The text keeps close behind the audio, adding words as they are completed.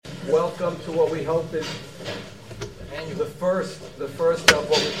Welcome to what we hope is the first of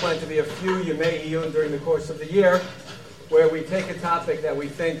what we plan to be a few Yemei Iyun during the course of the year, where we take a topic that we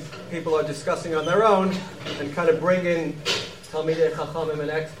think people are discussing on their own and kind of bring in Talmidei Chachamim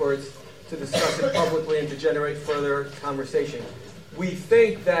and experts to discuss it publicly and to generate further conversation. We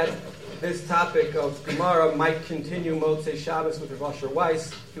think that this topic of Gemara might continue Motzei Shabbos with Rav Asher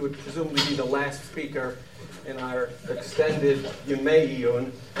Weiss. He would presumably be the last speaker in our extended Yemei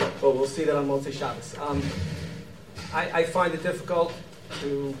Iyun, but we'll see that on Motzei Shabbos. I find it difficult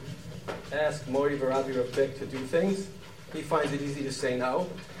to ask Mori Varabi Rav Bick to do things. He finds it easy to say no.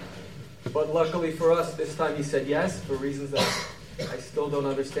 But luckily for us, this time he said yes, for reasons that I still don't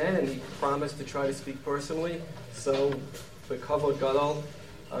understand, and he promised to try to speak personally. So, the Kavod Gadol,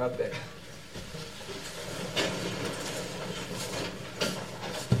 Rav Bick.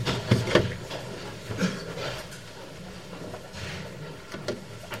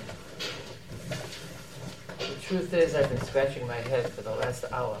 The truth is, I've been scratching my head for the last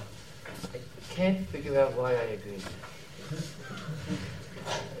hour. I can't figure out why I agreed.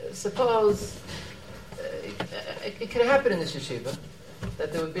 Suppose it could happen in this yeshiva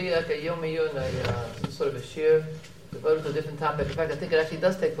that there would be like a Yom Iyun, some sort of a shir devoted to a different topic. In fact, I think it actually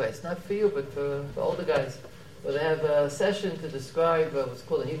does take place, not for you, but for older guys, where they have a session to describe what's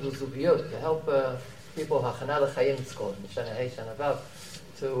called in Hebrew zugiyot, to help people, hachana l'chaim it's called, Shana Hey, Shana Vav,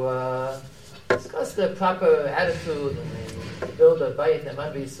 to discuss the proper attitude and to build a bayit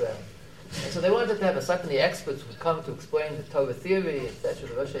ne'eman b'Yisrael. And so they wanted to have a certain experts would come to explain the Torah theory, etc.,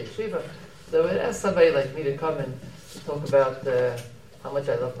 the Rosh Yeshiva. So they would ask somebody like me to come and talk about how much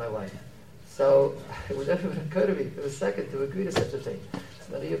I love my wife. So it would never occur to me for a second to agree to such a thing. It's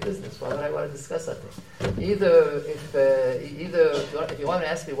none of your business. Why would I want to discuss that thing? Either if you want to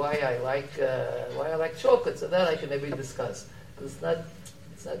ask me why I like chocolates, so that I can maybe discuss. Because it's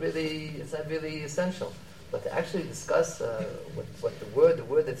not really essential. But to actually discuss what the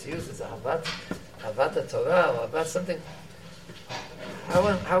word that's used is Ahavat Torah or Ahavat something.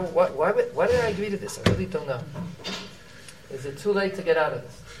 Why did I agree to this? I really don't know. Is it too late to get out of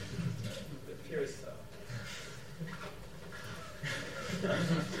this? It appears so.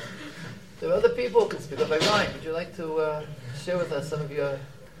 There are other people who can speak up. Ryan, would you like to share with us some of your...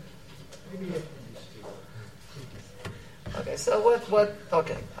 Okay, so what?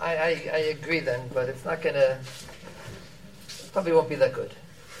 Okay, I agree then, but it's not gonna. Probably won't be that good.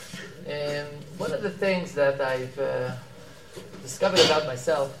 And one of the things that I've discovered about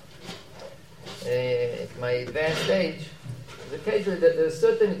myself at my advanced age is occasionally that there are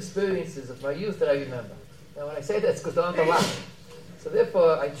certain experiences of my youth that I remember. Now, when I say that, it's because there aren't a lot. So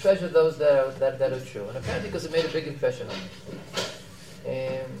therefore, I treasure those that are true, and apparently because it made a big impression on me.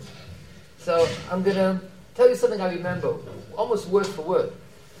 And so I'm gonna tell you something I remember, almost word for word.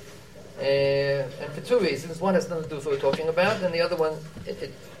 And for two reasons. One has nothing to do with what we're talking about, and the other one,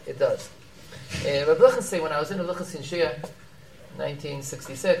 it does. Rabbi Lichtenstein, when I was in the Lichtenstein Shia,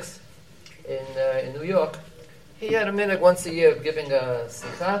 1966, in New York, he had a minute once a year of giving a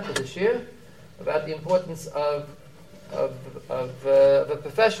sikha to the Shia about the importance of a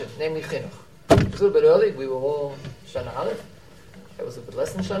profession, namely chinuch. It was a little bit early. We were all Shana Aleph. I was a bit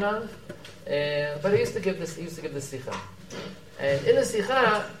less than Shana Aleph. But he used to give this sikha, and in the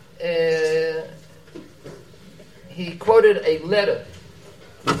sikha, he quoted a letter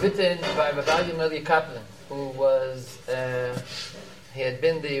written by Rabbi Melia Kaplan, who was he had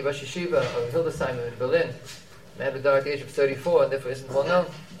been the Rosh Yeshiva of Hildesheim in Berlin, and had died at the age of 34, and therefore isn't well known.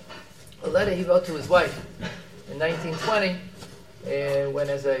 A letter he wrote to his wife in 1920, when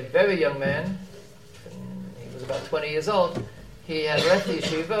as a very young man, he was about 20 years old. He had left the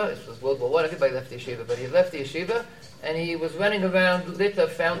yeshiva. It was World War I. Everybody left the yeshiva, but he left the yeshiva, and he was running around Lita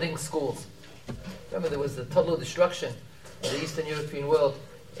founding schools. Remember, there was the total destruction of the Eastern European world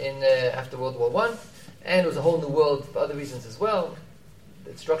after World War I, and it was a whole new world for other reasons as well.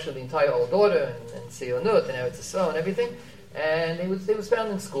 The destruction of the entire Old Order and Tzionut and Eretz Yisrael and everything. And he was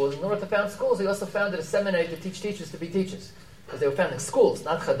founding schools. In order to found schools, he also founded a seminary to teach teachers to be teachers, because they were founding schools,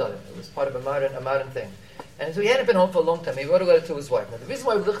 not chadarim. It was part of a modern thing. And so he hadn't been home for a long time. He wrote a letter to his wife. Now, the reason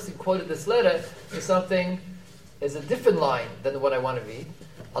why Lichtenstein quoted this letter is a different line than what I want to read.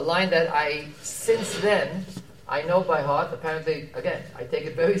 A line that since then, I know by heart. Apparently, again, I take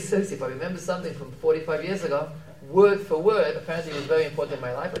it very seriously. If I remember something from 45 years ago, word for word, apparently it was very important in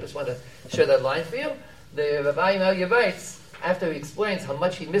my life. I just want to share that line for you. The Rabbi Melia writes, after he explains how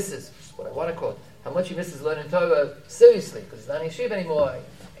much he misses, which is what I want to quote, how much he misses learning Torah seriously, because he's not in yeshiva anymore.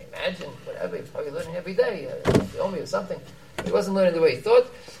 Imagine, whatever, he's probably learning every day, Yomi or something. He wasn't learning the way he thought.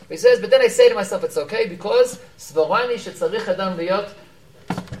 But he says, but then I say to myself, it's okay, because Svarani shetzarich adam liyot,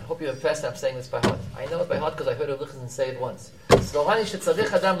 I hope hope you're impressed I'm saying this by heart. I know it by heart because I heard Rav Lichtenstein say it once. סבורני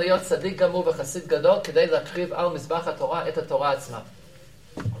שצריך אדם להיות צדיק גמור וחסיד גדול כדי להקריב על מזבח התורה את התורה עצמה.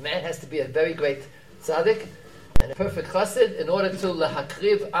 A man has to be a very great tzaddik and a perfect chassid in order to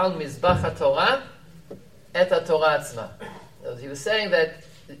להקריב על מזבח התורה את התורה עצמה. He was saying that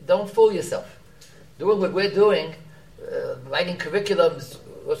don't fool yourself. Doing what we're doing, writing curriculums,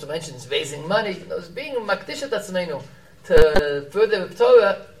 also mentions raising money, being makdish et atzmeinu to further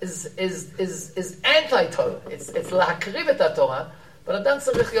Torah is anti-Torah. It's lahakriv et Torah, but Adam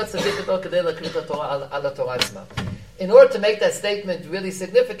tzarich להיות צדיק גדול כדי להקריב את התורה על התורה עצמה. In order to make that statement really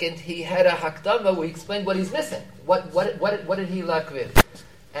significant, he had a hakdama where he explained what he's missing. What did he lahakriv?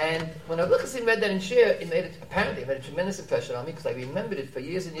 And when Rav Lichtenstein read that in Shir, it made a tremendous impression on me because I remembered it for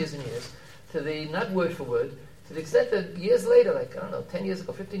years and years and years, not word for word, to the extent that years later, 10 years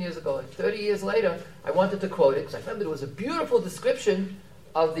ago, 15 years ago, 30 years later, I wanted to quote it because I remembered it was a beautiful description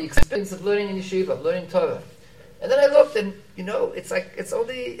of the experience of learning in yeshiva, of learning Torah. And then I looked and, it's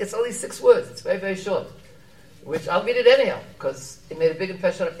only 6 words. It's very, very short. Which I'll read it anyhow, because it made a big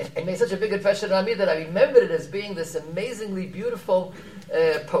impression. It made such a big impression on me that I remembered it as being this amazingly beautiful,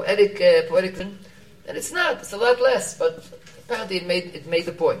 poetic thing. And it's not. It's a lot less. But apparently, it made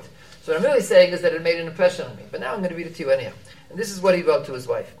the point. So what I'm really saying is that it made an impression on me. But now I'm going to read it to you anyhow. And this is what he wrote to his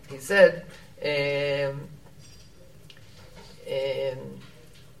wife. He said, apparently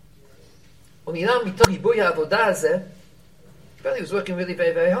he was working really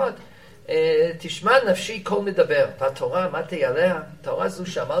very, very hard. תשמע נפשי כל מדבר, והתורה, מה תהיה עליה? תורה זו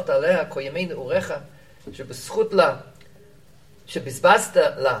שאמרת עליה, כל ימי נעוריך, שבזכות לה, שבזבזת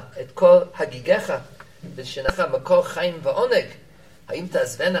לה את כל הגיגיך, ושנך מקור חיים ועונג, האם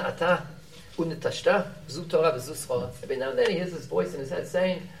תעזבנה אתה ונטשת? זו תורה וזו סחורה. Every now and then he hears this voice in his head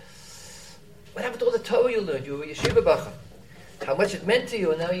saying, what happened to all the Torah you learned? You were yeshiva bacha. How much it meant to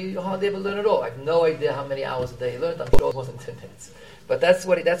you, and now you hardly ever learn at all. I have no idea how many hours a day he learned. I'm sure more than 10 minutes. But that's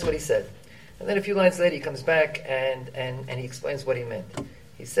what he said. And then a few lines later he comes back and he explains what he meant.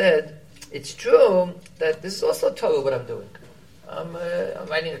 He said, it's true that this is also Torah what I'm doing. I'm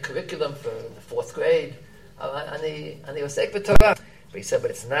writing a curriculum for the 4th grade. Ani osek b'Torah. But he said, but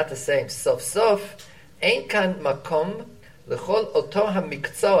it's not the same. Sof sof, ein kan makom l'chol oto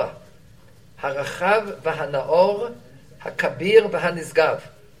hamikzoa, harachav v'hanaor, hakabir v'hanizgav.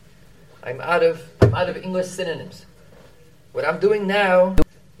 I'm out of English synonyms. What I'm doing now,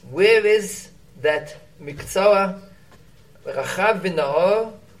 where is that mikzoa, rachav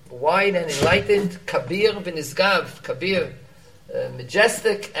v'naor, wide and enlightened, kabir v'nizgav, kabir,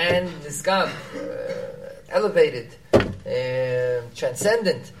 majestic and nizgav, elevated,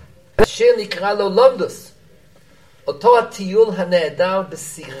 transcendent. Asher nikra lo lomdus, oto atiyul hanehedar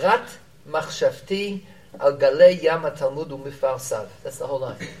b'sirat machshavti al galei yam haTalmud u'mifar sav. That's the whole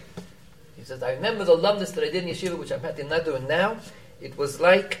line. He says, I remember the lumdus that I did in yeshiva, which I'm not doing now. It was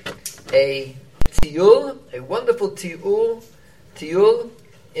like a tiyul, a wonderful tiyul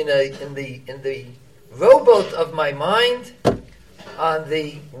in the rowboat of my mind on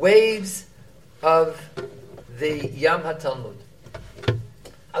the waves of the Yam HaTalmud.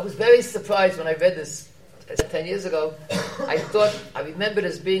 I was very surprised when I read this 10 years ago. I remembered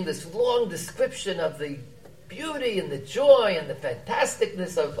as being this long description of the beauty and the joy and the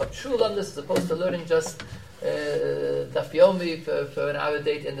fantasticness of true lumdus as opposed to learning just daf yomi for an hour a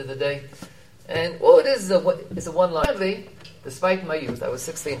day at the end of the day. And all it is a one-liner. Apparently, despite my youth, I was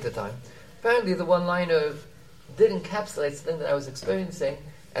 16 at the time, apparently the one-liner did encapsulate something that I was experiencing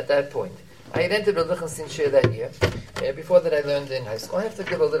at that point. I had entered Rav Lichtenstein Shir that year. Before that I learned in high school. I have to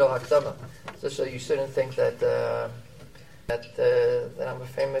give a little hakdama, so you shouldn't think that I'm a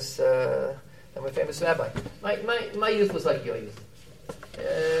famous rabbi. My youth was like your youth,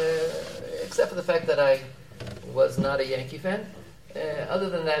 except for the fact that I was not a Yankee fan. Other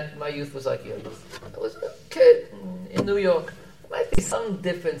than that, my youth was like your youth. I was a kid in New York. There might be some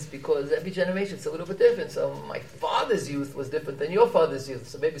difference because every generation is a little bit different. So my father's youth was different than your father's youth.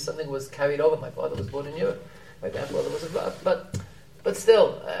 So maybe something was carried over. My father was born in Europe. My grandfather was abroad. But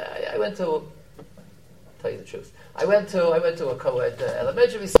still, I went to. Tell you the truth. I went to a co-ed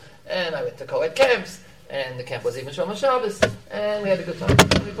elementary school, and I went to co-ed camps, and the camp was even Shomer Shabbos, and we had a good time.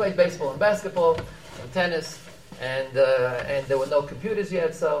 We played baseball and basketball and tennis, and there were no computers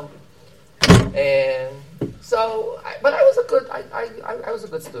yet, but I was a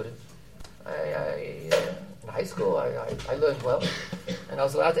good student. In high school, I learned well, and I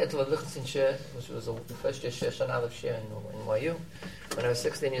was allowed to enter a Lichtenstein Shir, which was the first year Shir Shana Aleph Shir in NYU, when I was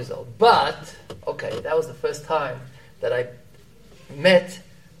 16 years old. But, okay, that was the first time that I met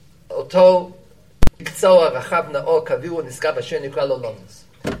Oto Mikzoa Rachav Naor Kaviru Niskav Asher Nikra Lo Lomdus.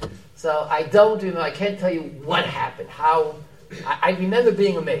 So I don't remember, I can't tell you what happened, how. I remember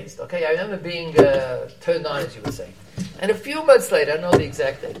being amazed, okay? I remember being turned on, as you would say. And a few months later, I don't know the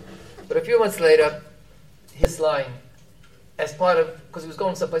exact date, but a few months later, his line, as part of, because he was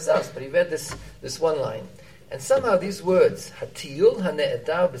going someplace else, but he read this one line. And somehow these words, Hatiyul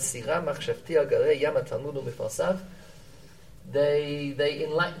hane'edar b'sira machshavti al galei yam ha'talmud u'mefarsav, they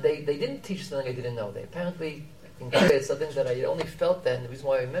didn't teach something I didn't know. They apparently included something that I only felt then. The reason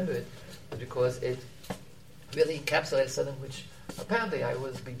why I remember it was because it really encapsulated something which apparently I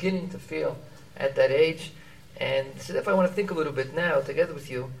was beginning to feel at that age. And so if I want to think a little bit now, together with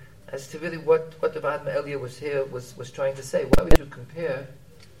you, as to really what the Rav Elia was trying to say. Why would you compare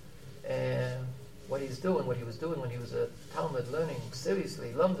what he was doing when he was a Talmud, learning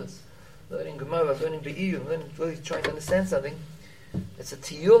seriously, Lumdus, learning Gemara, learning Be'iyum, really trying to understand something. It's a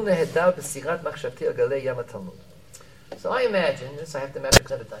tiyul nehedar b'sirat machshavti al galei yam Talmud. So I imagine, this I have to imagine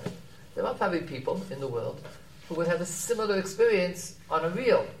because I've done it, there are probably people in the world who would have a similar experience on a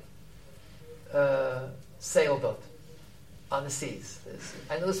real sailboat on the seas.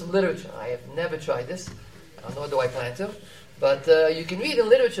 I know there's some literature. I have never tried this, nor do I plan to. But you can read in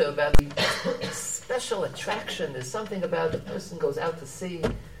literature about the special attraction. There's something about the person goes out to sea,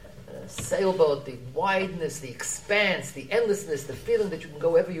 sailboat, the wideness, the expanse, the endlessness, the feeling that you can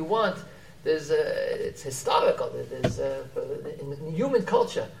go wherever you want. It's historical. There's in human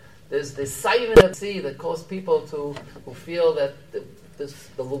culture, there's this siren of the sea that caused people who feel that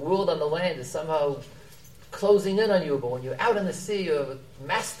the world on the land is somehow closing in on you. But when you're out on the sea, you're a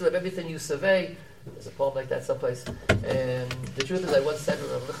master of everything you survey. There's a poem like that someplace. And the truth is, I once sat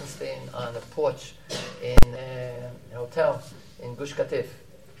with Rav Lichtenstein on a porch in a hotel in Gush Katif.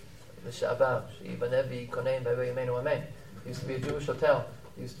 L'sha'abar, she'ibaneh v'yikonein b'yavei yameinu amen. It used to be a Jewish hotel.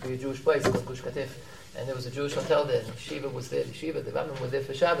 It used to be a Jewish place called Gush Katif. And there was a Jewish hotel there, and Yeshiva was there. Yeshiva, the Rambam was there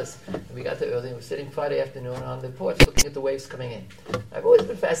for Shabbos. And we got there early, and we were sitting Friday afternoon on the porch looking at the waves coming in. I've always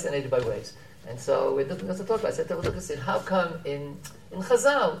been fascinated by waves. And so we didn't talk about it. I said to Rav Lichtenstein, how come in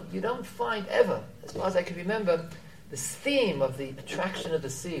Chazal you don't find ever, as far as I can remember, this theme of the attraction of the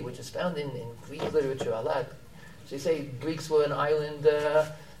sea, which is found in Greek literature a lot. So you say Greeks were an island,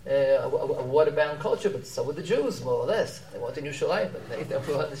 a waterbound culture, but so were the Jews, more or less. They weren't in Yerushalayim, but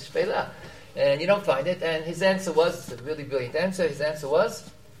they were in the Shpeilah. And you don't find it. And his answer was, it's a really brilliant answer, his answer was,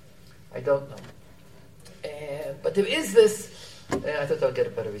 I don't know. But there is this, I thought I would get a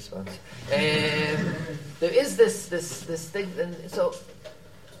better response. There is this thing, and so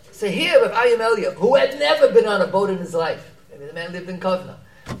here with Ayim Elia, who had never been on a boat in his life. I mean, the man lived in Kovna,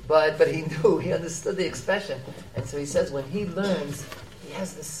 but he knew, he understood the expression, and so he says when he learns, he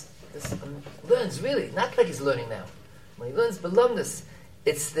has this learns really, not like he's learning now. When he learns belumnus,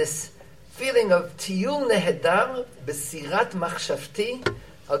 it's this feeling of tiyul nehedar b'sirat machshavti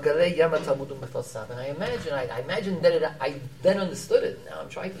al galei yam Talmud u'mefarsav. And I imagine that I then understood it. Now I'm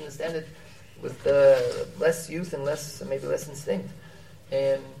trying to understand it with less youth and maybe less instinct.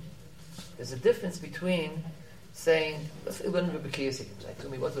 And there's a difference between saying, let's learn Rebbekias. I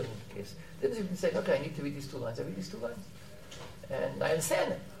told me what learning Rebbekias. The difference between saying, okay, I need to read these two lines. I read these two lines, and I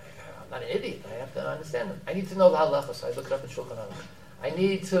understand them. I'm not an idiot. I have to understand them. I need to know the halacha, so I look it up in Shulchan Aruch. I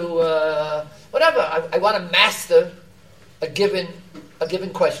need to whatever. I want to master a given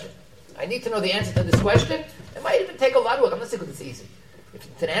question. I need to know the answer to this question. It might even take a lot of work. I'm not saying it's easy.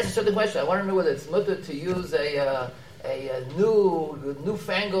 If to answer a certain question, I want to know whether it's mutter to use a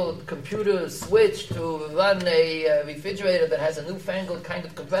newfangled computer switch to run a refrigerator that has a newfangled kind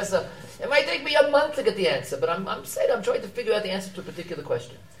of compressor. It might take me a month to get the answer, but I'm trying to figure out the answer to a particular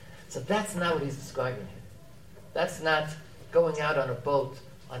question. So that's not what he's describing here. That's not going out on a boat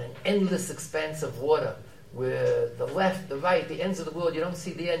on an endless expanse of water where the left, the right, the ends of the world, you don't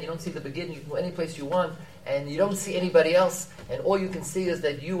see the end, you don't see the beginning, you can go any place you want, and you don't see anybody else, and all you can see is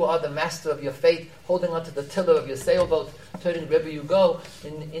that you are the master of your fate, holding onto the tiller of your sailboat, turning wherever you go,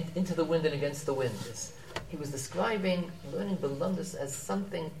 into the wind and against the wind. He was describing learning belumdus as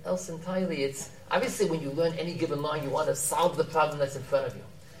something else entirely. It's obviously when you learn any given line, you want to solve the problem that's in front of you.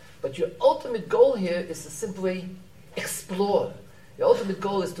 But your ultimate goal here is to simply explore. Your ultimate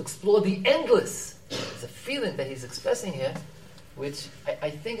goal is to explore the endless. It's a feeling that he's expressing here, which I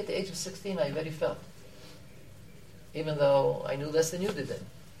think at the age of 16 I already felt. Even though I knew less than you did then.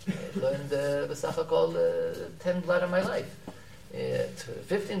 I learned B'sach HaKol 10 blad of my life.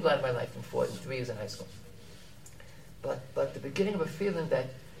 15 blad of my life in 3 years in high school. But the beginning of a feeling that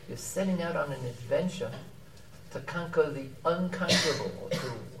you're setting out on an adventure to conquer the unconquerable, or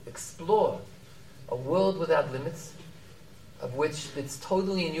to explore a world without limits, of which it's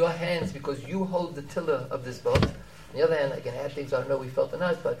totally in your hands because you hold the tiller of this boat, On the other hand, like in add things, I don't know we felt or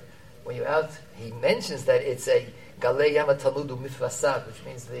not, but when you're out, he mentions that it's a Galei Yama Talmudu Mifrasad, which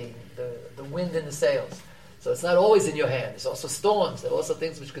means the wind in the sails. So it's not always in your hand. There's also storms. There are also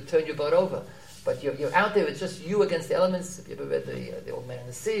things which could turn your boat over. But you're out there, it's just you against the elements. If you ever read the Old Man in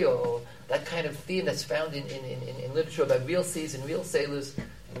the Sea, or that kind of theme that's found in literature about real seas and real sailors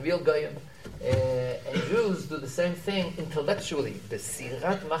and real goyim. And Jews do the same thing intellectually.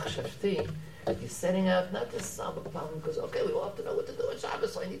 Besirat machshavti, you're setting out not to solve a problem because, okay, we all have to know what to do on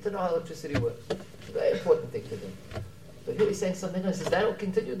Shabbos, so I need to know how electricity works. It's a very important thing to do. But here he's saying something else. He says, that will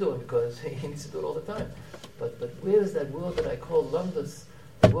continue doing because he needs to do it all the time. But where is that world that I call Lumdus?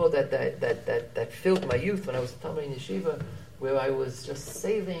 The world that filled my youth when I was a Talmud in Yeshiva, where I was just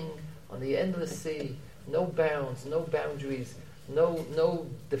sailing on the endless sea, no bounds, no boundaries, no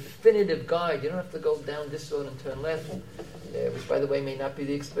definitive guide. You don't have to go down this road and turn left, which, by the way, may not be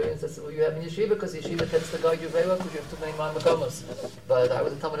the experience that's what you have in Yeshiva, because Yeshiva tends to guide you very well because you have too many ma'amakomos. But I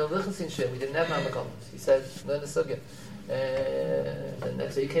was a Talmud of Lichtenstein, we didn't have ma'amakomos. He said, learn the sugya. And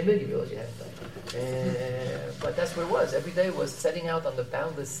that's how you came in, you realized you hadn't done. But that's what it was. Every day was setting out on the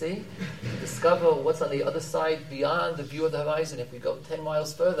boundless sea to discover what's on the other side beyond the view of the horizon. If we go 10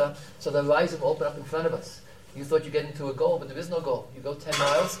 miles further, so the horizon will open up in front of us. You thought you get into a goal, but there is no goal. You go 10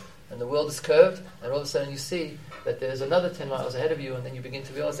 miles, and the world is curved, and all of a sudden you see that there's another 10 miles ahead of you, and then you begin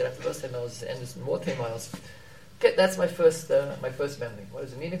to realize that after those 10 miles, and there's more 10 miles. Okay, that's my first memory. What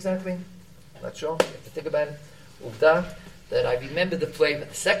does it mean exactly? Not sure. You have to think about it. Uvda, that I remember the flavor.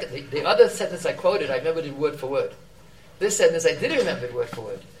 The other sentence I quoted, I remembered it word for word. This sentence, I didn't remember it word for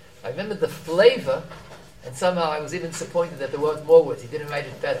word. I remembered the flavor, and somehow I was even disappointed that there weren't more words. He didn't write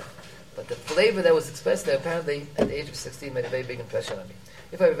it better. But the flavor that was expressed there, apparently, at the age of 16, made a very big impression on me.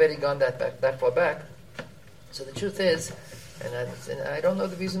 If I've already gone that far back, so the truth is, and I don't know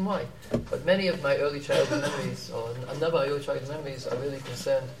the reason why, but many of my early childhood memories, or a number of my early childhood memories, are really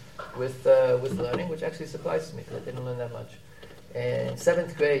concerned with learning, which actually surprises me because I didn't learn that much. In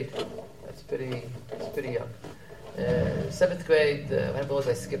 7th grade, that's pretty young. 7th grade,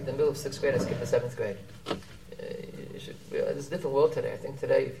 I skipped the middle of 6th grade, I skipped the 7th grade. There's a different world today. I think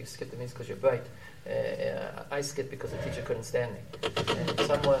today, if you skip, it means because you're bright. I skipped because the teacher couldn't stand me. And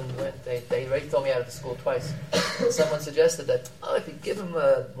someone they already thrown me out of the school twice. And someone suggested that, if you give him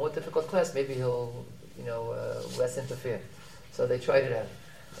a more difficult class, maybe he'll, less interfere. So they tried it out.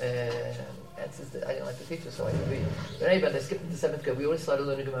 And since I didn't like the teacher, so I agreed. But anyway, I skipped into 7th grade. We already started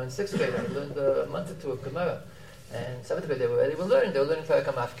learning Gemara in 6th grade. I learned a month or two of Gemara. And 7th grade, they were learning Perek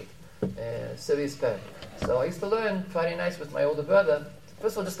HaMafki, Sirius Perek. So I used to learn Friday nights with my older brother.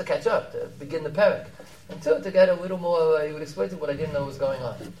 First of all, just to catch up, to begin the Perek. And two, to get a little more, he would explain to me what I didn't know was going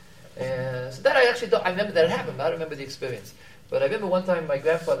on. So that I actually don't, I remember that it happened, but I don't remember the experience. But I remember one time my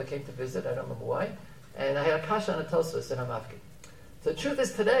grandfather came to visit, I don't remember why, and I had a kasha on a Tosfos in Hamafki. So the truth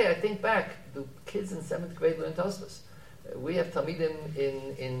is today, I think back, the kids in 7th grade learn Tosfos. We have Talmidim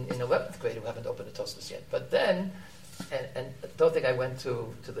in 11th grade who haven't opened a Tosfos yet. But then, and I don't think I went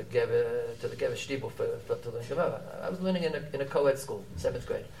to the Geber Shtibel to learn Gemara. I was learning in a co-ed school, 7th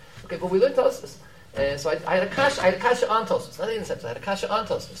grade. Okay, but we learned Tosfos. So I had a kasha on Tosfos. Not even 7th, I had a kasha on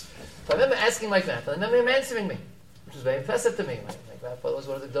Tosfos. So I remember asking my grandfather, I remember him answering me, which was very impressive to me. My grandfather was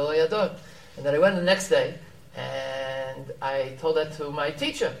one of the Dolei Ador. And then I went the next day, and I told that to my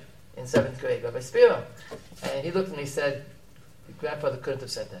teacher in 7th grade, Rabbi Spiro. And he looked at me and said, your grandfather couldn't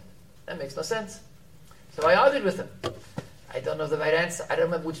have said that. That makes no sense. So I argued with him. I don't know the right answer. I don't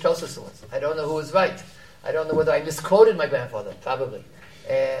remember which Tosfos it was. I don't know who was right. I don't know whether I misquoted my grandfather, probably.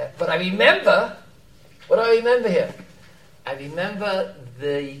 But I remember, what do I remember here? I remember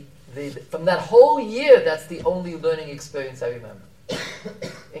from that whole year, that's the only learning experience I remember.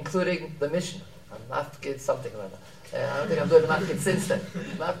 Including the Mishnah. Mafkid something or other. I don't think I've learned the Mafkid since then.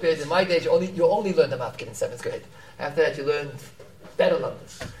 Mafkid, in my day, you only learned the Mafkid in 7th grade. After that, you learned better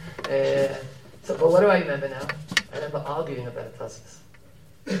numbers. But what do I remember now? I remember arguing about a Tosfos.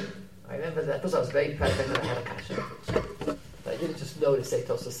 I remember that because I was very proud that I had a kasha. But I didn't just know to say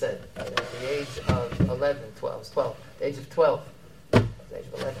Tosfos said. At the age of 11, 12, the age of 12, the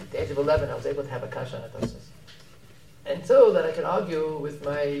age of 11, I was able to have a kasha on a Tosfos. And so that I could argue with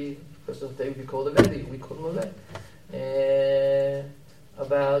my person today we call the Rebbe, we call him a Rebbe,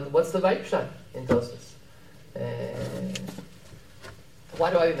 about what's the right pshat in Tosfos. Why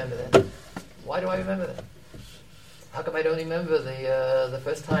do I remember that? Why do I remember that? How come I don't remember the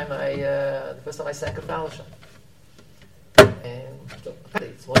first time I sang a Palasha? And so,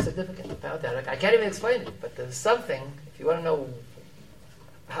 it's more significant about that. I can't even explain it, but there's something. If you want to know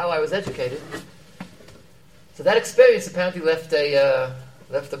how I was educated, so that experience apparently left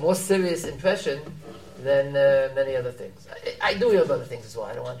a more serious impression than many other things. I do remember other things as well.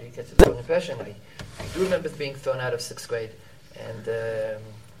 I don't want you to get the wrong impression. I do remember being thrown out of 6th grade, and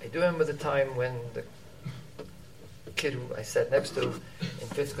I do remember the time when the kid who I sat next to in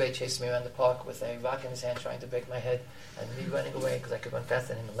 5th grade chased me around the park with a rock in his hand trying to break my head, and me running away because I could run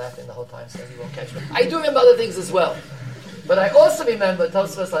faster than him and laughing the whole time saying he won't catch me. I do remember other things as well. But I also remember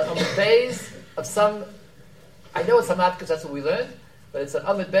Tosfos on the base of some, I know it's Hamad because that's what we learned, but it's an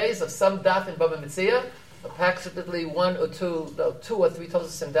Amid base of some daf in Baba Metzia, approximately 2 or 3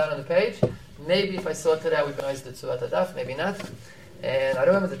 Tosfos down on the page. Maybe if I saw it today, I would recognize the Tzurat HaDaf, maybe not. And I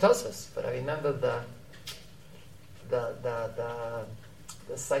don't remember the Tosfos, but I remember the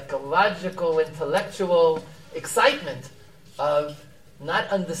psychological, intellectual excitement of not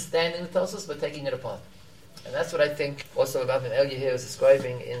understanding the Tosfos, but taking it apart. And that's what I think also Rav Elia here is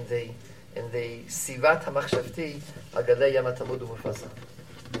describing in the Sivat HaMachshavti Agadei Yam HaTalmud U'Mufasa.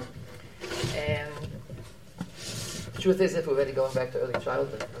 And the truth is, if we're already going back to early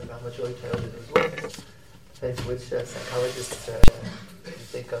childhood, I don't know how much early childhood is worth, which psychologists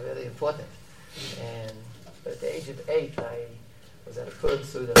think are really important. And at the age of 8, I was at a Purim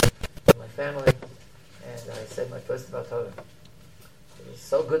Suda with my family, and I said my first Dvar Torah. It was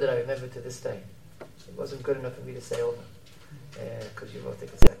so good that I remember it to this day. It wasn't good enough for me to say over, because you won't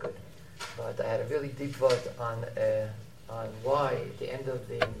think it's that good. But I had a really deep thought on why, at the end of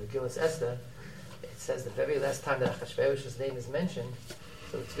the Megillas Esther, it says the very last time that Achashverosh's name is mentioned,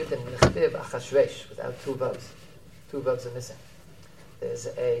 so it's written Nechtiv Achashverosh, without 2 vowels. 2 vowels are missing. There's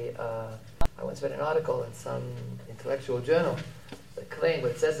I once read an article in some intellectual journal that claimed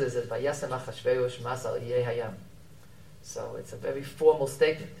what it says is that Vayasem Achashverosh Masal Yeh Hayam. So it's a very formal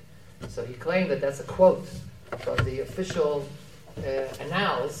statement. So he claimed that that's a quote from the official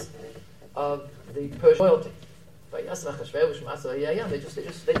annals of the Persian royalty. They just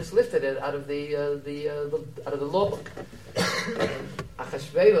lifted it out of the law book.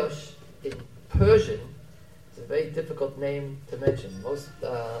 Achashverosh in Persian is a very difficult name to mention. Most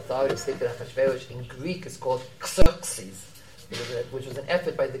authorities think that Achashverosh in Greek is called Xerxes, which was an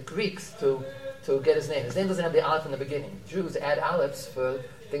effort by the Greeks to get his name. His name doesn't have the aleph in the beginning. Jews add alephs for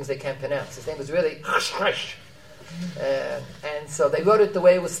things they can't pronounce. His name was really Chashresh. And so they wrote it the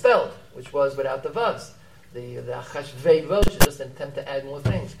way it was spelled, which was without the vavs. The Achashverosh is just an attempt to add more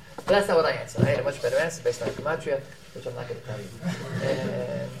things. But that's not what I answered. I had a much better answer based on gematria, which I'm not going to tell you.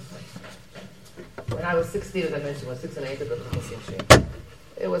 When I was 16, as I mentioned, was 6 and 8 of the Chasim Shem.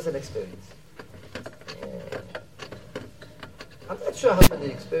 It was an experience. I'm not sure how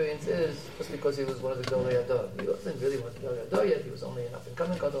the experience is, just because he was one of the Gedolei Hador. He wasn't really one of the Gedolei Hador yet. He was only an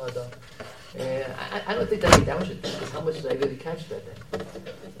up-and-coming Gedolei Hador. I don't think that much should think is how much did I really catch that day.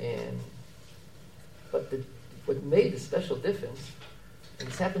 But what made the special difference, and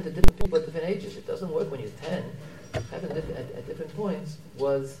it's happened to different people at different ages, it doesn't work when you're 10, it happened at different points,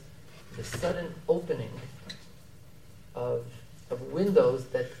 was the sudden opening of windows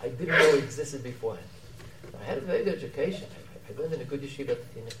that I didn't know existed beforehand. I had a very good education. I learned in a good yeshiva,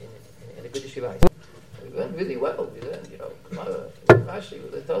 in a good yeshiva. We learned really well. We learned, Gemara, Rashi, we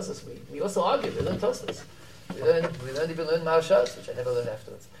learned Tosfos. We also argued. We learned Tosfos. We learned Marashas, which I never learned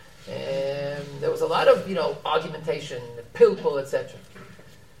afterwards. And there was a lot of, argumentation, pilpul, etc.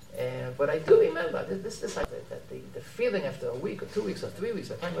 But I do remember this that the feeling after a week or 2 weeks or 3 weeks,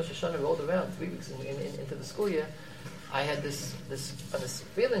 by the time Rosh Hashanah rolled around, 3 weeks into the school year, I had this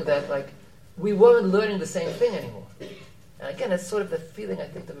feeling that we weren't learning the same thing anymore. And again, that's sort of the feeling I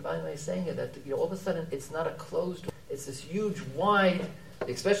think that Rabbi is saying here, that all of a sudden it's not a closed, it's this huge, wide,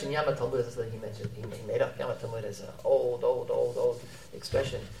 the expression Yam HaTalmud is something he mentioned, he made up. Yam HaTalmud is an old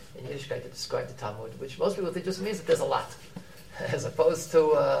expression in Yiddishkeit to describe the Talmud, which most people think just means that there's a lot. As opposed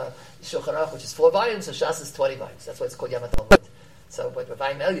to Shulchan Aruch, which is 4 volumes, so Shas is 20 volumes. That's why it's called Yam HaTalmud. So, but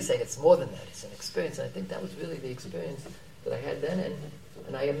Rabbi Mel is saying it's more than that. It's an experience, and I think that was really the experience that I had then.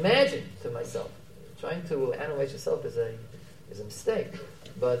 And I imagined to myself, trying to analyze yourself is a mistake,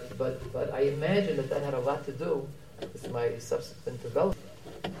 but I imagine that had a lot to do with my subsequent development.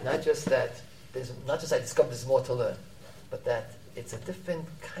 Not just I discovered there's more to learn, but that it's a different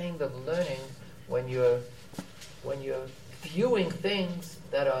kind of learning when you're viewing things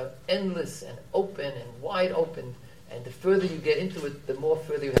that are endless and open and wide open, and the further you get into it, the more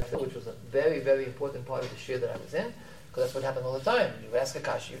further you have to, which was a very, very important part of the shir that I was in, because that's what happened all the time. You ask a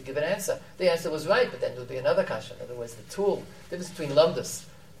kasha, you give an answer. The answer was right, but then there would be another kasha. In other words, the difference between lumdus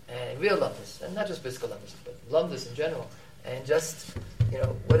and real lumdus, and not just Brisker lumdus, but lumdus in general, and just,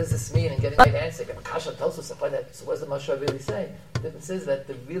 what does this mean, and getting the right answer. Kasha tells us about that, so what does the Mashal really say? The difference is that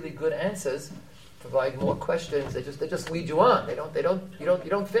the really good answers provide more questions. They just lead you on. You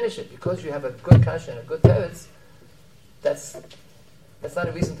don't finish it because you have a good kasha and a good teretz. That's not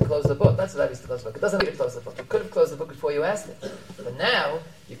a reason to close the book. That's not a reason to close the book. It doesn't need to close the book. You could have closed the book before you asked it. But now,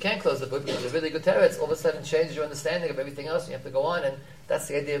 you can't close the book because a really good teretz all of a sudden changes your understanding of everything else. You have to go on, and that's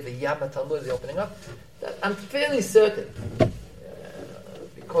the idea of the Yama Talmud, the opening up. I'm fairly certain,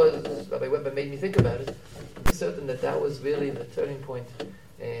 because Rabbi Weber made me think about it, I'm certain that was really the turning point,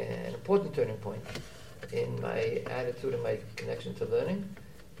 an important turning point in my attitude and my connection to learning,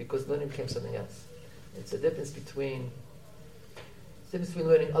 because learning became something else. It's a difference between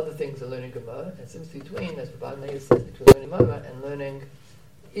learning other things and learning Gemara, and it's between, as Baal Meir says, between learning Gemara and learning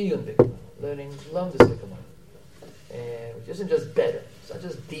Iyun B'Gemara, learning Lamdas B'Gemara, which isn't just better, it's not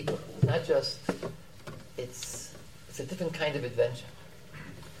just deeper, it's not just, it's a different kind of adventure.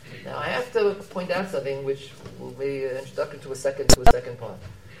 Now I have to point out something which will be an introduction to a second part.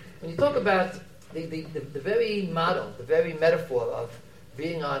 When you talk about the very model, the very metaphor of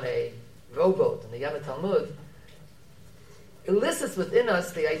being on a rowboat in the Yama Talmud, elicits within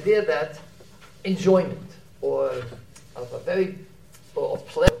us the idea that enjoyment or of a very or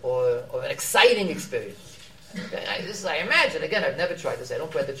pleasure or an exciting experience. I imagine, again, I've never tried this, I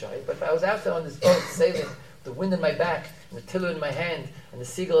don't plan to try it, but if I was out there on this boat sailing, the wind in my back and the tiller in my hand and the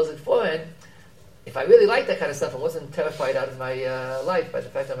seagulls at forehand, if I really liked that kind of stuff and wasn't terrified out of my life by the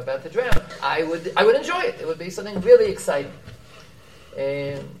fact I'm about to drown, I would enjoy it. It would be something really exciting.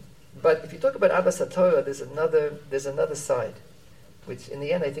 But if you talk about Abbas HaTorah, there's another side, which in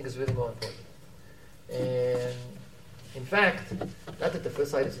the end I think is really more important. And in fact, not that the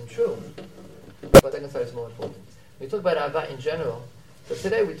first side isn't true, but the second side is more important. When you talk about Ahavah in general, so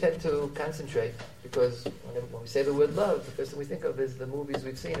today we tend to concentrate, because when we say the word love, the first thing we think of is the movies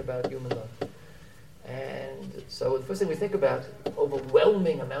we've seen about human love. And so the first thing we think about,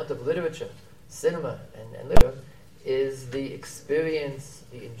 overwhelming amount of literature, cinema and literature, is the experience,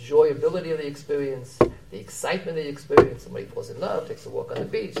 the enjoyability of the experience, the excitement of the experience. Somebody falls in love, takes a walk on the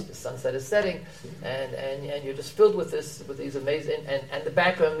beach, the sunset is setting, and you're just filled with these amazing, and the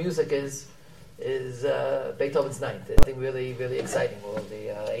background music is Beethoven's Ninth, something really, really exciting, or the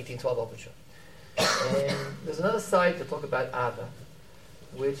 1812 Overture. And there's another side to talk about Ava,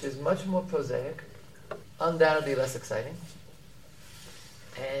 which is much more prosaic, undoubtedly less exciting,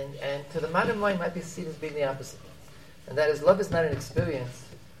 and to the modern mind might be seen as being the opposite. And that is, love is not an experience.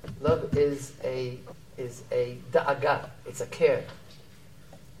 Love is a da'aga. It's a care.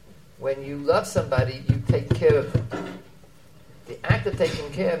 When you love somebody, you take care of them. The act of taking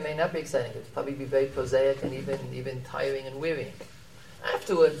care may not be exciting. It'll probably be very prosaic and even tiring and wearying.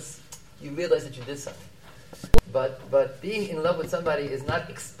 Afterwards, you realize that you did something. But being in love with somebody is not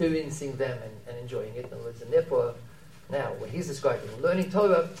experiencing them and enjoying it. In other words, and therefore, now what he's describing, learning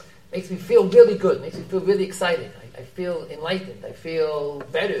Torah makes me feel really good, makes me feel really excited. I feel enlightened, I feel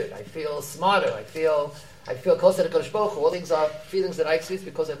better, I feel smarter, I feel closer to Kodesh Baruch Hu. All things are feelings that I experience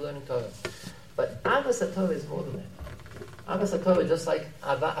because I'm learning Torah. But Ahavas HaTorah is more than that. Ahavas HaTorah, just like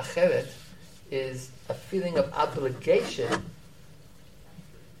Ava Acheret, is a feeling of obligation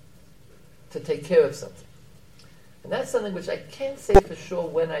to take care of something. And that's something which I can't say for sure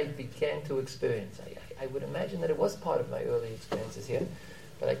when I began to experience. I would imagine that it was part of my early experiences here,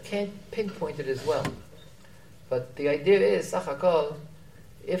 but I can't pinpoint it as well. But the idea is, Sach HaKol,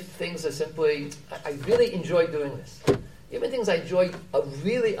 if things are simply, I really enjoy doing this. Even things I enjoy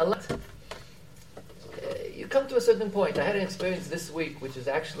really a lot. You come to a certain point. I had an experience this week which is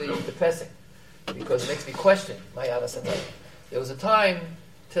actually depressing, because it makes me question my Ahavas HaTorah. There was a time,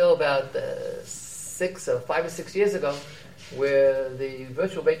 till about 5 or 6 years ago, where the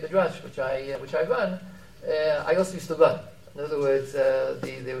virtual Beit Midrash, which I run, I also used to run. In other words,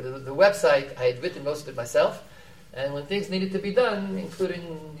 the website, I had written most of it myself, and when things needed to be done,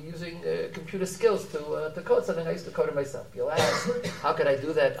 including using computer skills to code something, I used to code it myself. You'll ask, how could I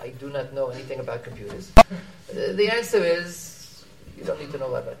do that? I do not know anything about computers. The answer is, you don't need to know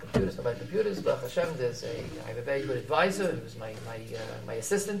a lot about computers. Baruch Hashem, I have a very good advisor, who's my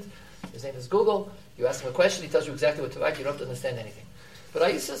assistant. His name is Google. You ask him a question, he tells you exactly what to write. You don't have to understand anything. But I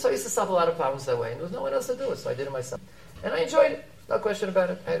used to solve a lot of problems that way, and there was no one else to do it, so I did it myself. And I enjoyed it. No question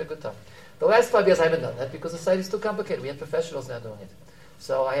about it. I had a good time. The last 5 years I haven't done that because the site is too complicated. We have professionals now doing it.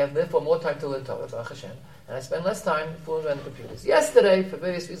 So I have therefore more time to learn Torah, Baruch Hashem, and I spend less time fooling around the computers. Yesterday, for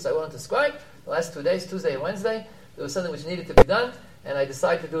various reasons I wanted to scribe, the last 2 days, Tuesday and Wednesday, there was something which needed to be done, and I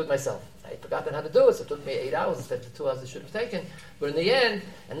decided to do it myself. I had forgotten how to do it, so it took me 8 hours instead of the 2 hours it should have taken. But in the end,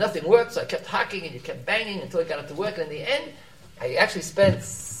 and nothing worked, so I kept hacking and you kept banging until I got it to work. And in the end, I actually spent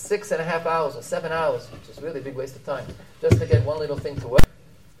 6.5 hours or 7 hours, which is really a big waste of time, just to get one little thing to work.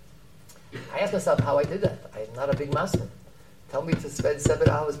 I asked myself how I did that. I'm not a big master. Tell me to spend 7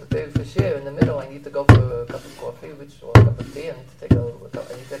 hours preparing for share. In the middle, I need to go for a cup of coffee, or a cup of tea. I need to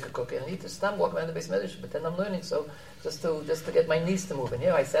take a cookie. I need to stop, walk around the base meditation, pretend I'm learning. So just to get my knees to move. And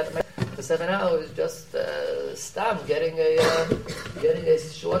here I sat for 7 hours, just getting a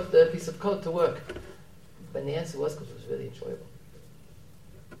short piece of code to work. But the answer was because it was really enjoyable.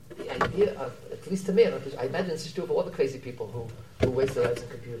 The idea of, at least to me, I imagine this is true for all the crazy people who waste their lives on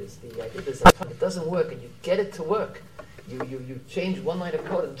computers. The idea is that it doesn't work, and you get it to work. You change one line of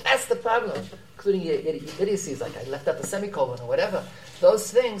code, and that's the problem, including your idiocies, like I left out the semicolon or whatever.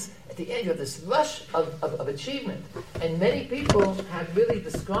 Those things, at the end, you have this rush of achievement. And many people have really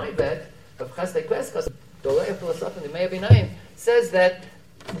described that. Rav Chasdei Kreskas, the Dorei philosopher in the Meir B'nayim, says that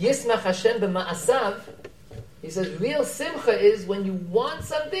Yismach Hashem b'ma'asav. He says real simcha is when you want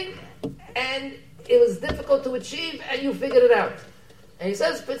something and it was difficult to achieve and you figured it out. And he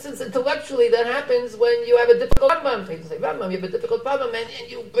says, for instance, intellectually, that happens when you have a difficult problem. He say, Rambam, you have a difficult problem, and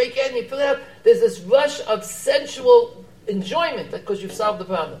you break it and you figure it out. There's this rush of sensual enjoyment because you've solved the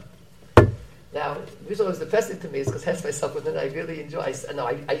problem. Now, the reason it was depressing to me is because I asked myself, well, then I really enjoy. I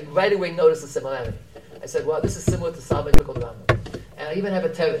right away noticed a similarity. I said, well, this is similar to solving a difficult problem. And I even have a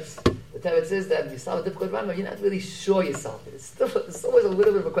teretz. The teretz is that when you solve a difficult problem, you're not really sure you solved it. There's always a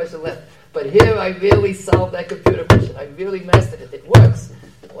little bit of a question left. But here I really solved that computer question. I really mastered it. It works.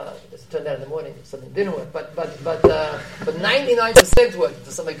 Well, it turned out in the morning something didn't work. But 99% worked.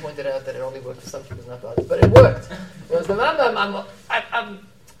 Until somebody pointed out that it only worked for some people, not for others. But it worked. Whereas the Rambam,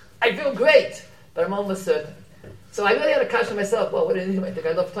 I feel great, but I'm almost certain. So I really had to question myself. Well, what do you think? I think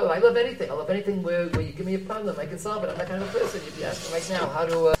I love Torah. I love anything. I love anything where you give me a problem, I can solve it. I'm that kind of a person. You'd be asking right now how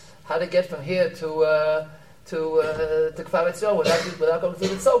to get from here to Kfar Etzion without going through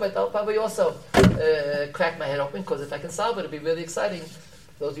the Tzobet. I'll probably also crack my head open, because if I can solve it, it'll be really exciting.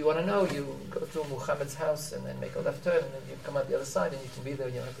 Those of you want to know, you go through Muhammad's house and then make a left turn, and then you come out the other side, and you can be there.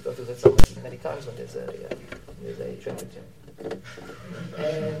 You don't have to go through the Tzobet many times when there's a traffic jam.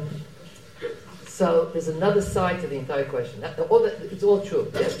 And so there's another side to the entire question. It's all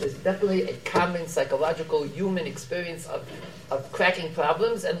true. Yes, there's definitely a common psychological human experience of cracking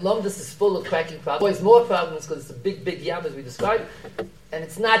problems, and Lomdus is full of cracking problems. Always more problems because it's a big yam as we described, and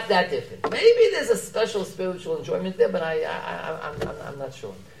it's not that different. Maybe there's a special spiritual enjoyment there, but I'm not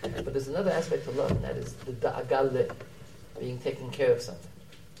sure. But there's another aspect to love, and that is the da'agal, being taken care of something.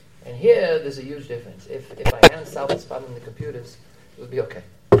 And here there's a huge difference. If I hadn't solved this problem in the computers, it would be okay.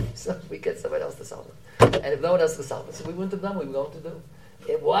 So we get someone else to solve it. And if no one else could solve it, so we wouldn't have done what we were going to do.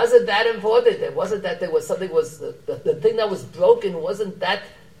 It wasn't that important. It wasn't that there was something the thing that was broken wasn't that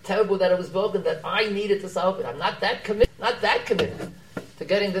terrible that it was broken that I needed to solve it. I'm not that committed to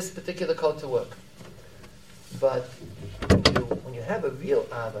getting this particular code to work. But when you have a real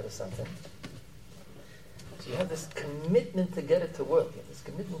ahava to something, so you have this commitment to get it to work. You have this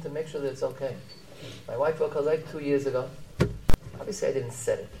commitment to make sure that it's okay. My wife broke her leg 2 years ago. Obviously, I didn't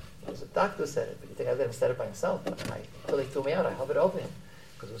set it. It was a doctor who said it, but you think I let him set it by himself? Until he threw me out, I hovered over him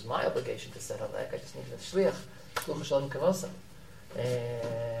because it was my obligation to set her leg. I just needed a shliach, shluch shalom kamosa.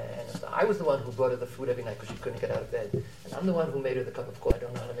 And I was the one who brought her the food every night because she couldn't get out of bed. And I'm the one who made her the cup of coffee. I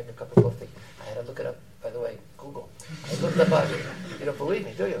don't know how to make a cup of coffee. I had to look it up. By the way, Google. I looked up on you don't believe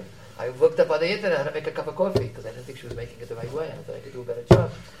me, do you? I looked up on the internet how to make a cup of coffee because I didn't think she was making it the right way. I thought I could do a better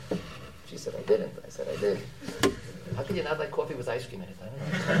job. She said I didn't. I said I did. How could you not like coffee with ice cream in it? I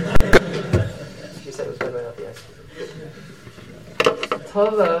don't know. She said it was better without the ice cream.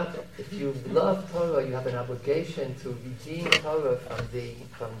 Torah, if you love Torah, you have an obligation to redeem Torah from the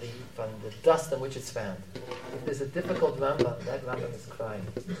dust on which it's found. If there's a difficult Rambam, that Rambam is crying.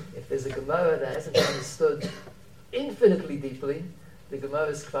 If there's a Gemara that hasn't been understood infinitely deeply, the Gemara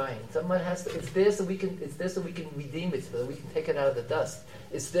is crying. Someone has to. It's there so we can redeem it, so that we can take it out of the dust.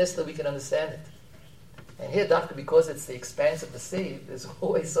 It's there so that we can understand it. And here, Dafka, because it's the expanse of the sea, there's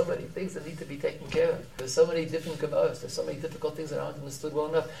always so many things that need to be taken care of. There's so many different Gemaras. There's so many difficult things that aren't understood well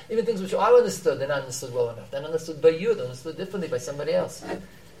enough. Even things which are understood, they're not understood well enough. They're not understood by you. They're understood differently by somebody else.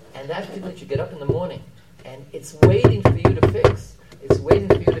 And that feeling that you get up in the morning, and it's waiting for you to fix. It's waiting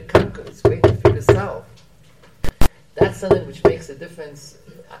for you to conquer. It's waiting for you to solve. That's something which makes a difference.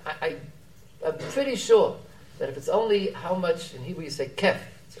 I'm pretty sure that if it's only how much, in Hebrew you say kef,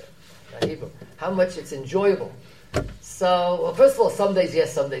 not Hebrew, how much it's enjoyable. So, well, first of all, some days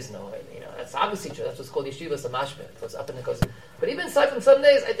yes, some days no. That's obviously true. That's what's called yeshivas amashpeh. It goes up and it goes. But even aside from some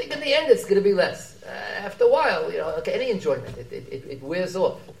days, I think in the end it's going to be less. After a while, any enjoyment, it wears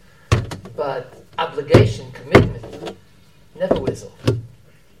off. But obligation, commitment, never wears off.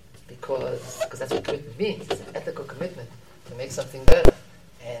 Because that's what commitment means. It's an ethical commitment to make something better.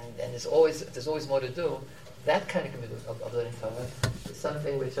 and there's always more to do. That kind of commitment of learning Torah is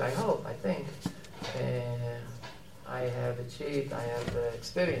something which I think, I have achieved, I have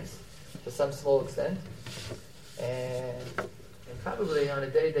experienced to some small extent, and probably on a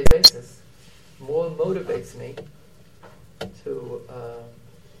day-to-day basis, more motivates me to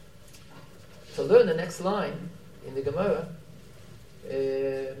learn the next line in the Gemara.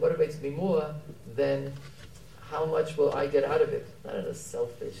 Motivates me more than how much will I get out of it. Not in a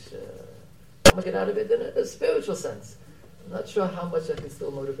selfish, how much I get out of it in a spiritual sense. I'm not sure how much that can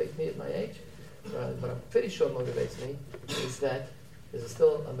still motivate me at my age. What I'm pretty sure motivates me is that there's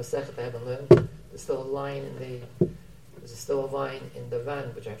still a Masechet I haven't learned. There's still a line in the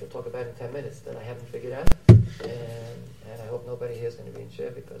Ran, which I have to talk about in 10 minutes, that I haven't figured out. And I hope nobody here is going to be in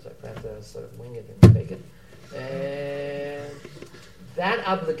share because I plan to sort of wing it and make it. And that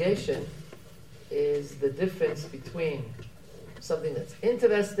obligation is the difference between something that's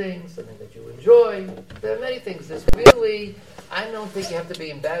interesting, something that you enjoy. There are many things. There's really, I don't think you have to be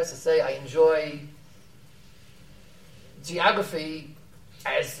embarrassed to say, I enjoy geography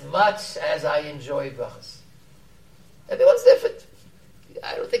as much as I enjoy brachas. Everyone's different.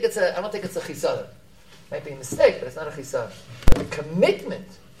 I don't think it's a chisara. Might be a mistake, but it's not a chisara. The commitment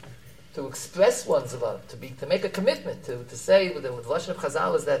to express one's love, to make a commitment to say with the lashon of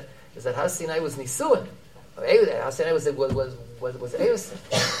Chazal is that Har Sinai was nisuin. Har Sinai was erusin.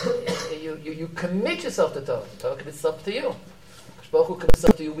 You commit yourself to Torah. Torah commits itself to you. Kadosh Baruch Hu commits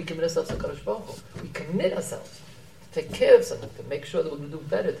itself to you. We commit ourselves to Kadosh Baruch Hu. We commit ourselves to take care of something, to make sure that we're going to do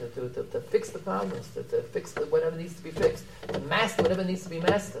better, to fix the problems, to fix whatever needs to be fixed, to master whatever needs to be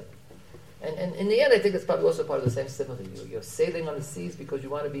mastered. And in the end, I think it's probably also part of the same simile. You're sailing on the seas because you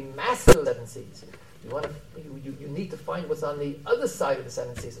want to be master of the 7 seas. You need to find what's on the other side of the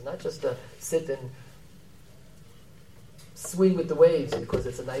 7 seas, and not just to sit and swing with the waves because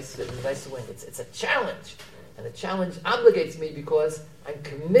it's a nice swing. It's a challenge, and the challenge obligates me because I'm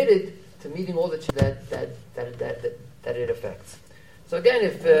committed to meeting all that it affects. So again,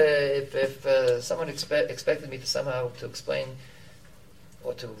 if someone expected me to somehow to explain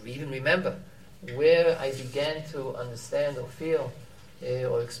or to even remember where I began to understand or feel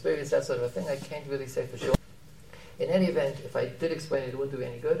or experience that sort of a thing, I can't really say for sure. In any event, if I did explain it, it wouldn't do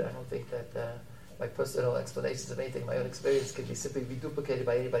any good. I don't think that my personal explanations of anything, my own experience, could be simply be duplicated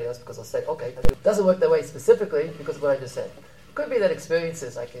by anybody else because I'll say, okay, it doesn't work that way specifically because of what I just said. It could be that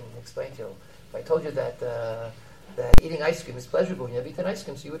experiences I can explain to you. If I told you that eating ice cream is pleasurable, you never eaten ice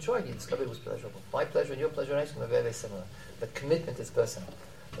cream, so you would try it. You discovered it was pleasurable. My pleasure and your pleasure in ice cream are very, very similar. But commitment is personal.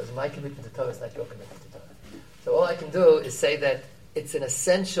 Because my commitment to Torah is not your commitment to Torah. So all I can do is say that it's an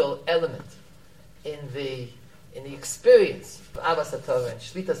essential element in the experience of Avas HaTorah and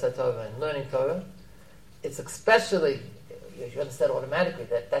Shlitas HaTorah and learning Torah. It's especially, you understand automatically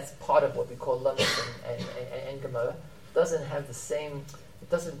that that's part of what we call Lamed and Gemara. It doesn't have the same,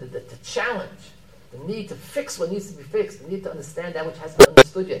 the challenge, the need to fix what needs to be fixed, the need to understand that which hasn't been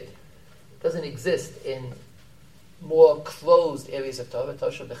understood yet. It doesn't exist in more closed areas of Torah.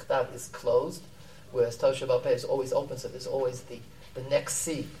 Torah Bechtav is closed, whereas Torah Sheba'al Peh is always open, so there's always the next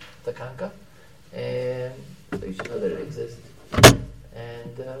sea to conquer. And so you should know that it exists.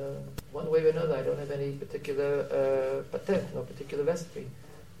 And one way or another, I don't have any particular patent, no particular recipe,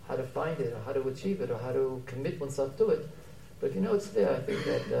 how to find it, or how to achieve it, or how to commit oneself to it. But if you know it's there, I think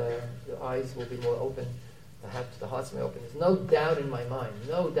that the eyes will be more open, perhaps the hearts may open. There's no doubt in my mind,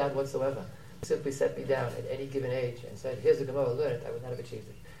 no doubt whatsoever. Simply set me down at any given age and said, here's a Gemara, learn it, I would not have achieved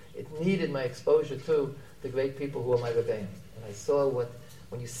it. It needed my exposure to the great people who are my Rebbeim. And I saw when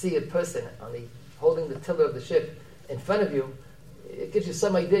you see a person holding the tiller of the ship in front of you, it gives you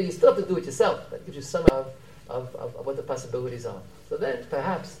some idea. You still have to do it yourself, but it gives you some of what the possibilities are. So then,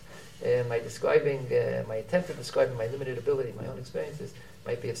 perhaps, my attempt at describing my limited ability, my own experiences,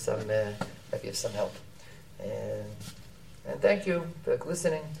 might be of some help. And thank you for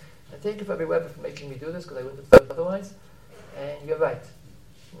listening. And thank you for every for making me do this, because I wouldn't have done it otherwise. And you're right.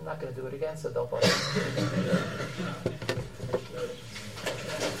 I'm not going to do it again, so don't bother.